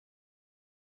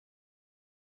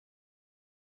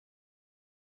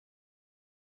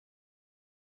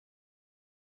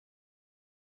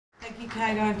Thank you,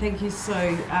 Kato, and thank you,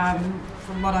 Sue.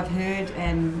 From what I've heard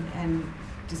and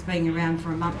just being around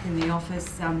for a month in the office,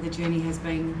 the journey has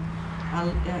been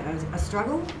a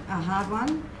struggle, a hard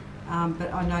one,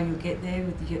 but I know you'll get there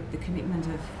with the commitment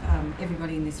of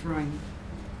everybody in this room,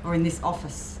 or in this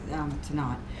office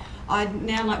tonight. I'd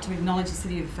now like to acknowledge the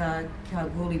City of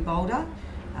Kalgoorlie-Boulder,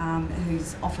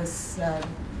 whose office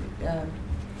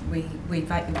we're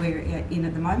in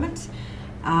at the moment,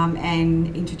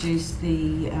 and introduce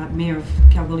the Mayor of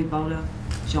Kalgoorlie-Boulder,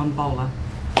 John Bowler.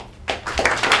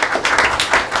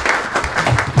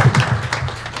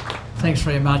 Thanks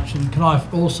very much, and can I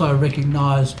also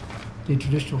recognise the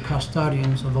traditional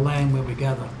custodians of the land where we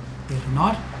gather here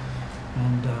tonight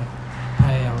and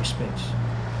pay our respects.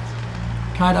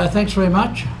 Kato, thanks very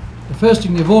much. The first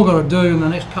thing you've all got to do in the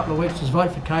next couple of weeks is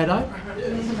vote for Kato,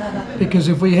 because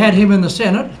if we had him in the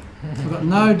Senate, we've got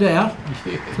no doubt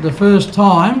for the first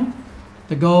time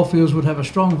the Goldfields would have a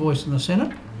strong voice in the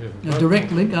Senate, a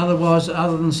direct link, otherwise,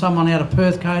 other than someone out of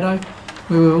Perth, Kato,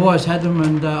 we've always had them,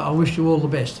 and I wish you all the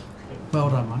best. Well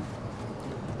done,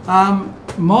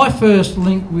 mate. My first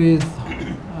link with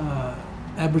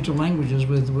Aboriginal languages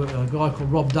with a guy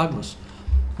called Rob Douglas,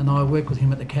 and I worked with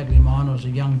him at the Kalgoorlie Mine. I was a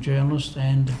young journalist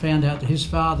and found out that his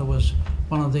father was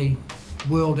one of the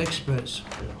world experts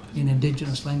in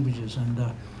Indigenous languages,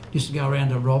 and used to go around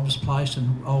to Rob's place,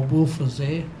 and old Wolf was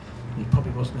there. He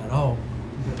probably wasn't that old,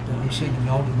 but he seemed to be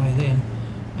older than me then,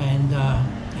 and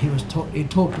he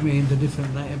talked to me into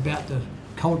different about the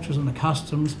cultures and the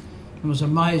customs. It was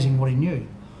amazing what he knew.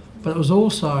 But it was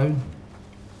also,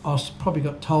 I probably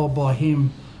got told by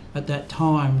him at that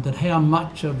time that how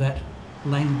much of that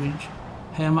language,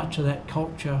 how much of that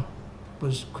culture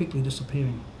was quickly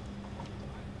disappearing.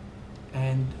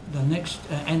 And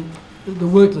the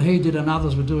work that he did and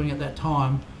others were doing at that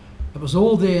time, it was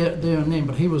all there and then,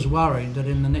 but he was worried that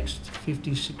in the next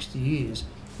 50, 60 years,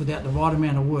 without the right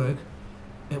amount of work,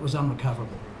 it was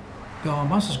unrecoverable.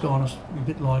 Once it's gone, it's a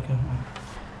bit like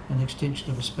an extension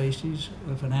of a species,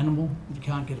 of an animal. You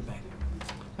can't get it back.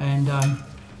 And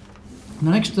the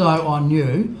next day I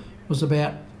knew was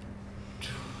about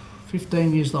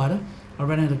 15 years later. I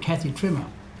ran into Kathy Trimmer,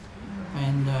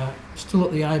 and still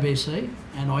at the ABC,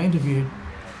 and I interviewed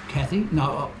Kathy.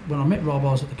 No, when I met Rob,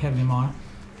 I was at the Kalgoorlie Mine.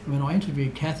 When I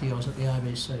interviewed Kathy, I was at the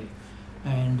ABC,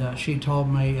 and she told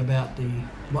me about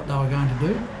what they were going to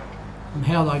do and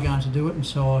how they were going to do it. And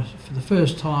so for the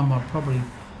first time, I probably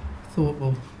thought,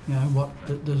 well, you know, what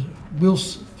the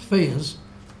Will's fears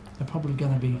are probably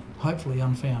going to be hopefully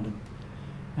unfounded,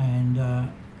 and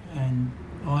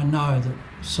I know that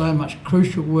so much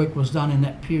crucial work was done in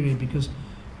that period, because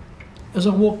as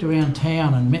I walked around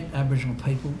town and met Aboriginal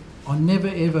people, I never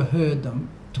ever heard them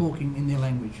talking in their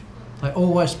language. They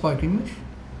always spoke English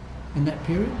in that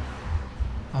period.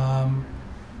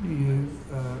 You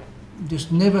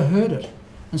just never heard it,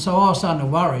 and so I was starting to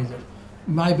worry that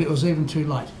maybe it was even too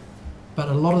late. But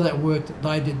a lot of that work that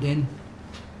they did then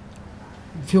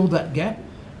filled that gap.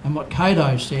 And what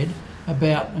Kato said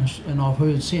about, and I've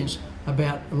heard since,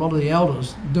 about a lot of the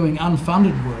elders doing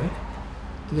unfunded work,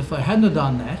 that if they hadn't have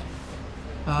done that,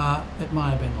 it may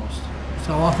have been lost.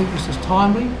 So I think this is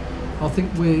timely. I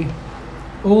think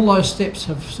all those steps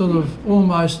have sort of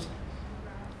almost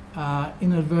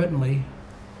inadvertently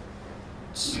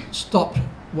stopped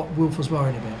what Wilf was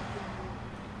worried about.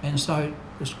 And so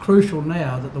it's crucial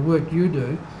now that the work you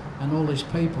do and all these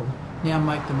people now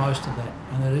make the most of that,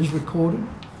 and it is recorded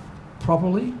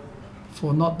properly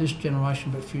for not this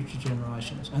generation but future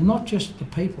generations, and not just the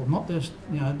people, not just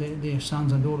their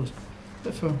sons and daughters,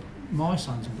 but for my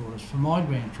sons and daughters, for my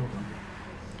grandchildren,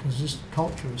 because this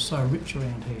culture is so rich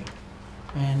around here.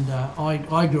 And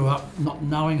I grew up not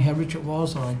knowing how rich it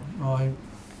was.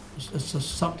 It's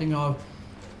just something I've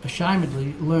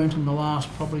ashamedly learned in the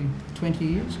last probably 20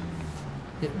 years.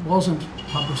 It wasn't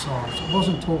publicised, it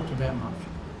wasn't talked about much,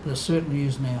 but it certainly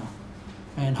is now.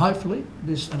 And hopefully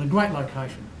this, and a great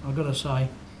location, I've got to say,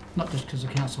 not just because the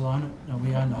council own it, no,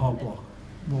 we own the whole block.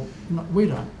 Well, no, we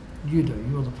don't, you do,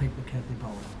 you're the people of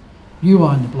Kalgoorlie-Boulder. You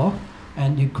own the block,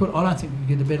 and I don't think you could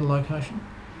get a better location.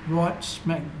 Right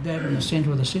smack dab in the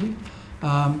centre of the city,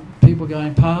 people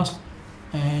going past,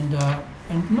 and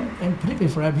particularly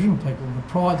for Aboriginal people, the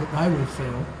pride that they will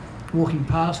feel walking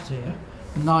past here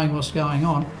and knowing what's going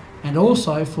on, and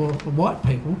also for white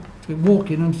people to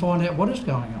walk in and find out what is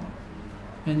going on,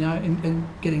 and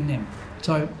getting them.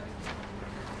 So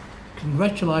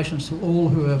congratulations to all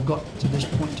who have got to this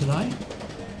point today.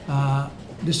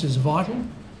 This is vital,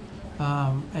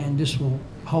 and this will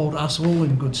hold us all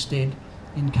in good stead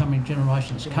in coming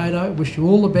generations. Kato, wish you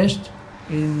all the best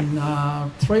in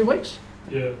 3 weeks.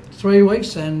 3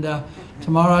 weeks and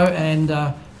tomorrow, and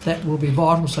that will be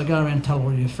vital. So go around and tell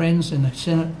all your friends in the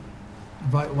Senate,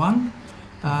 vote 1.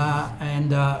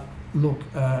 Look,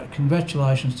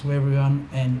 congratulations to everyone,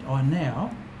 and I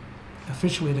now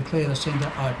officially declare the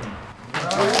centre open.